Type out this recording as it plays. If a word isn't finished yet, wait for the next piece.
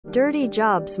Dirty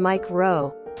jobs. Mike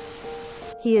Rowe.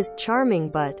 He is charming,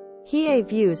 but he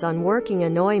views on working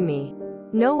annoy me.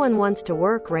 No one wants to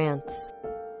work rants.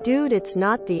 Dude, it's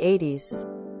not the 80s.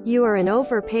 You are an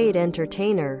overpaid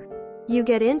entertainer. You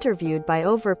get interviewed by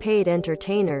overpaid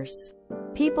entertainers.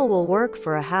 People will work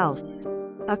for a house,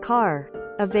 a car,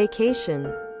 a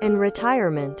vacation, and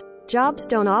retirement. Jobs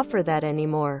don't offer that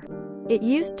anymore. It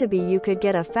used to be you could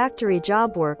get a factory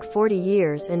job, work 40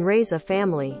 years and raise a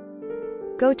family.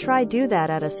 Go try do that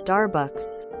at a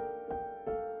Starbucks.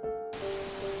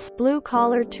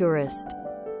 Blue-collar tourist.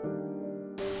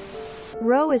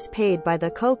 Rowe is paid by the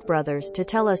Koch brothers to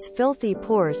tell us filthy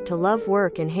poors to love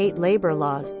work and hate labor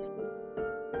laws.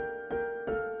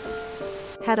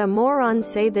 Had a moron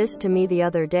say this to me the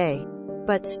other day.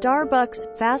 But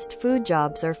Starbucks, fast food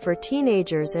jobs are for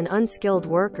teenagers and unskilled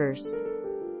workers.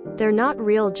 They're not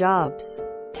real jobs.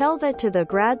 Tell that to the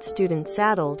grad student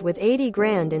saddled with 80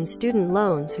 grand in student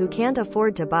loans who can't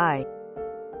afford to buy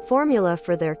formula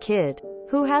for their kid,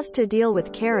 who has to deal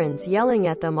with Karens yelling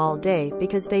at them all day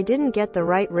because they didn't get the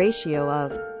right ratio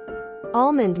of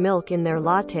almond milk in their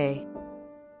latte.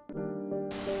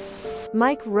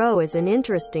 Mike Rowe is an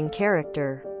interesting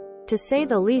character, to say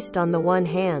the least. On the one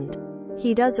hand,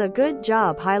 he does a good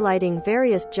job highlighting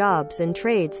various jobs and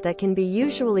trades that can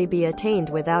usually be attained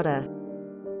without a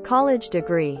college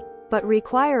degree, but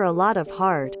require a lot of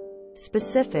hard,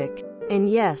 specific, and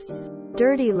yes,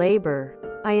 dirty labor.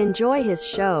 I enjoy his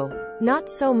show, not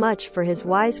so much for his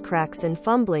wisecracks and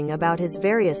fumbling about his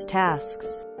various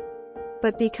tasks,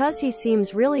 but because he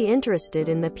seems really interested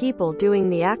in the people doing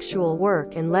the actual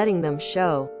work and letting them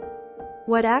show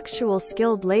what actual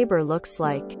skilled labor looks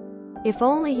like. If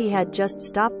only he had just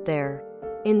stopped there.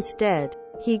 Instead,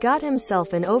 he got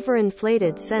himself an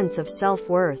overinflated sense of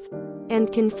self-worth, and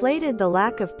conflated the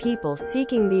lack of people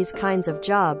seeking these kinds of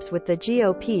jobs with the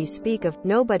GOP speak of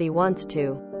nobody wants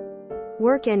to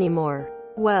work anymore.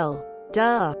 Well,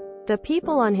 duh. The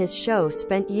people on his show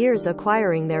spent years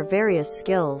acquiring their various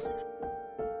skills.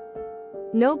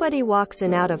 Nobody walks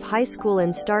in out of high school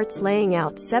and starts laying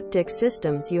out septic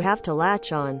systems you have to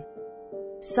latch on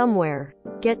somewhere.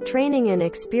 Get training and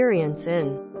experience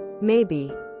in.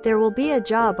 Maybe there will be a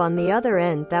job on the other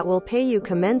end that will pay you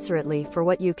commensurately for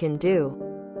what you can do.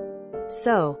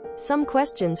 So, some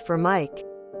questions for Mike.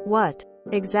 What,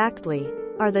 exactly,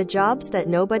 are the jobs that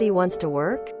nobody wants to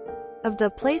work? Of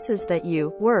the places that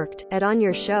you worked at on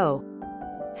your show,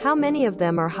 how many of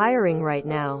them are hiring right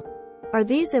now? Are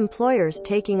these employers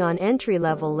taking on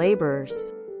entry-level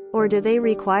laborers? Or do they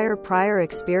require prior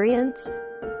experience?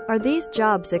 Are these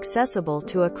jobs accessible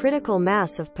to a critical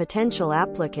mass of potential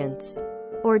applicants?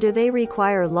 Or do they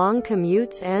require long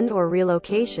commutes and/or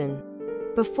relocation?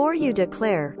 Before you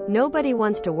declare, nobody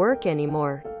wants to work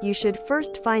anymore, you should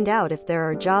first find out if there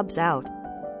are jobs out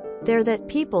there that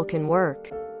people can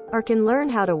work, or can learn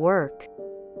how to work.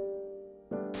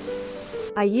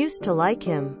 I used to like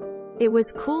him. It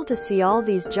was cool to see all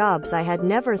these jobs I had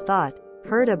never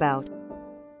heard about.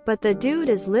 But the dude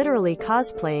is literally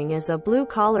cosplaying as a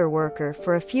blue-collar worker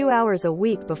for a few hours a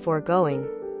week before going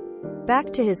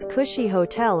back to his cushy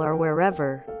hotel or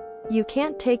wherever. You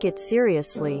can't take it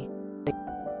seriously.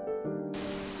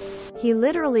 He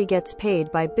literally gets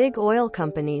paid by big oil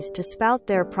companies to spout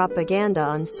their propaganda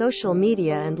on social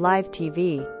media and live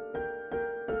TV.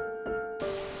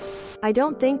 I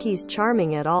don't think he's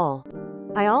charming at all.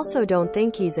 I also don't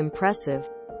think he's impressive.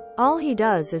 All he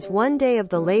does is one day of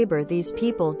the labor these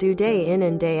people do day in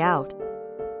and day out.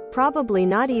 Probably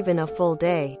not even a full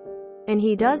day. And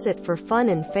he does it for fun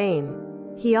and fame.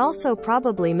 He also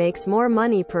probably makes more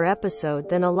money per episode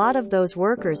than a lot of those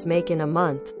workers make in a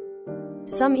month.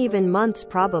 Some even months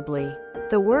probably.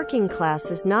 The working class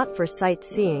is not for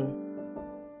sightseeing.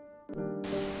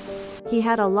 He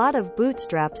had a lot of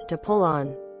bootstraps to pull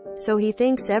on. So he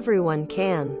thinks everyone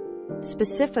can.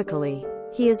 Specifically,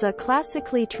 he is a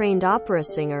classically trained opera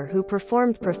singer who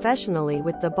performed professionally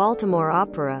with the Baltimore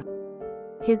Opera.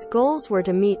 His goals were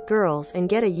to meet girls and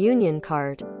get a union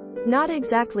card. Not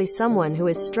exactly someone who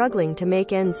is struggling to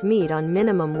make ends meet on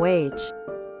minimum wage.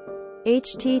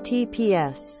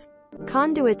 https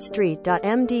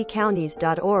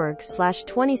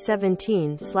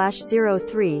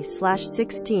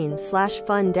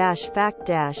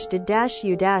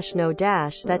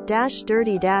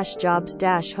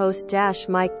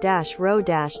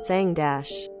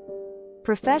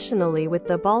Professionally with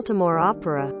the Baltimore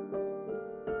Opera.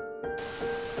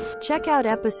 Check out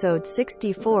episode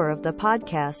 64 of the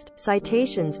podcast,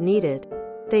 Citations Needed.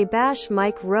 They bash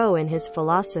Mike Rowe and his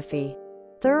philosophy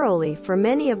thoroughly for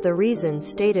many of the reasons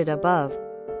stated above.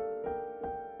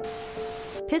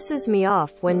 Pisses me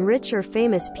off when rich or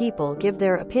famous people give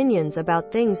their opinions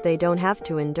about things they don't have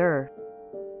to endure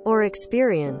or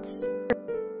experience.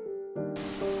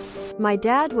 My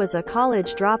dad was a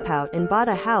college dropout and bought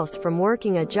a house from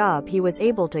working a job he was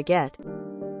able to get.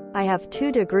 I have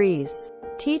 2 degrees.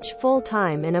 Teach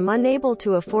full-time and am unable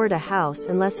to afford a house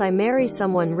unless I marry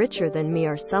someone richer than me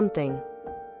or something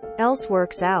else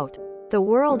works out. The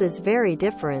world is very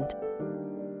different.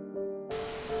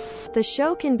 The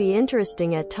show can be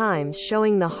interesting at times,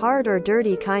 showing the hard or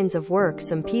dirty kinds of work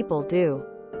some people do.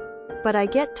 But I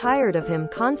get tired of him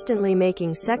constantly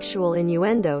making sexual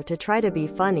innuendo to try to be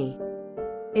funny.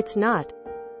 It's not.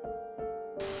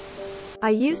 I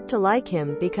used to like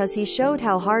him because he showed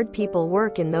how hard people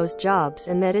work in those jobs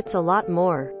and that it's a lot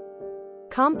more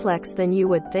complex than you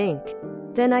would think.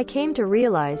 Then I came to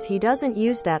realize he doesn't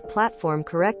use that platform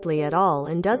correctly at all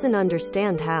and doesn't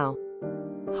understand how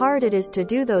hard it is to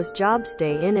do those jobs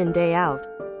day in and day out.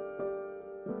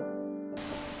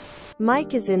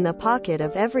 Mike is in the pocket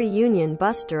of every union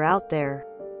buster out there.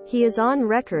 He is on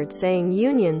record saying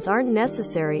unions aren't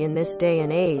necessary in this day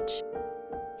and age.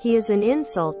 He is an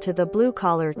insult to the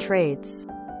blue-collar trades.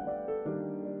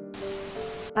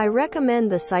 I recommend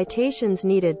the Citations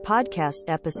Needed podcast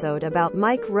episode about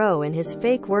Mike Rowe and his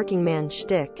fake working man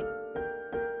shtick.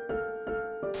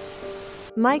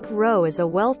 Mike Rowe is a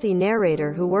wealthy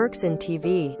narrator who works in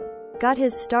TV, got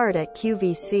his start at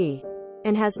QVC,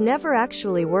 and has never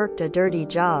actually worked a dirty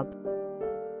job.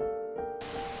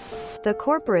 The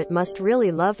corporate must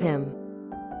really love him.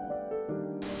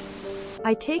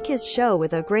 I take his show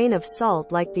with a grain of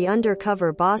salt like the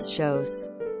undercover boss shows.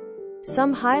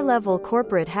 Some high-level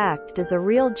corporate hack does a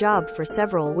real job for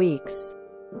several weeks,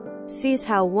 sees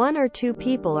how 1 or 2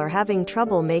 people are having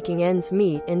trouble making ends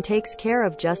meet and takes care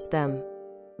of just them.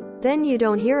 Then you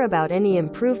don't hear about any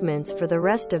improvements for the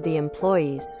rest of the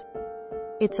employees.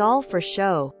 It's all for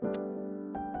show.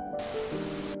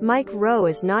 Mike Rowe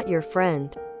is not your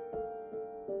friend.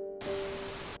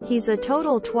 He's a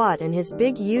total twat and his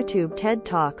big YouTube TED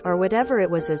Talk or whatever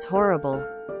it was is horrible.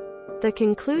 The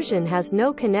conclusion has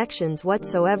no connections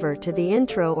whatsoever to the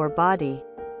intro or body.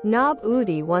 Knob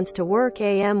Udi wants to work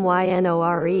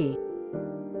AMYNORE.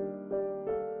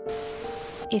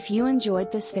 If you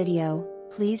enjoyed this video,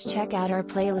 please check out our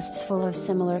playlists full of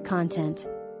similar content.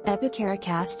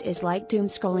 Epicaricast is like doom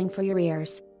scrolling for your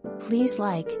ears. Please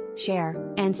like, share,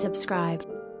 and subscribe.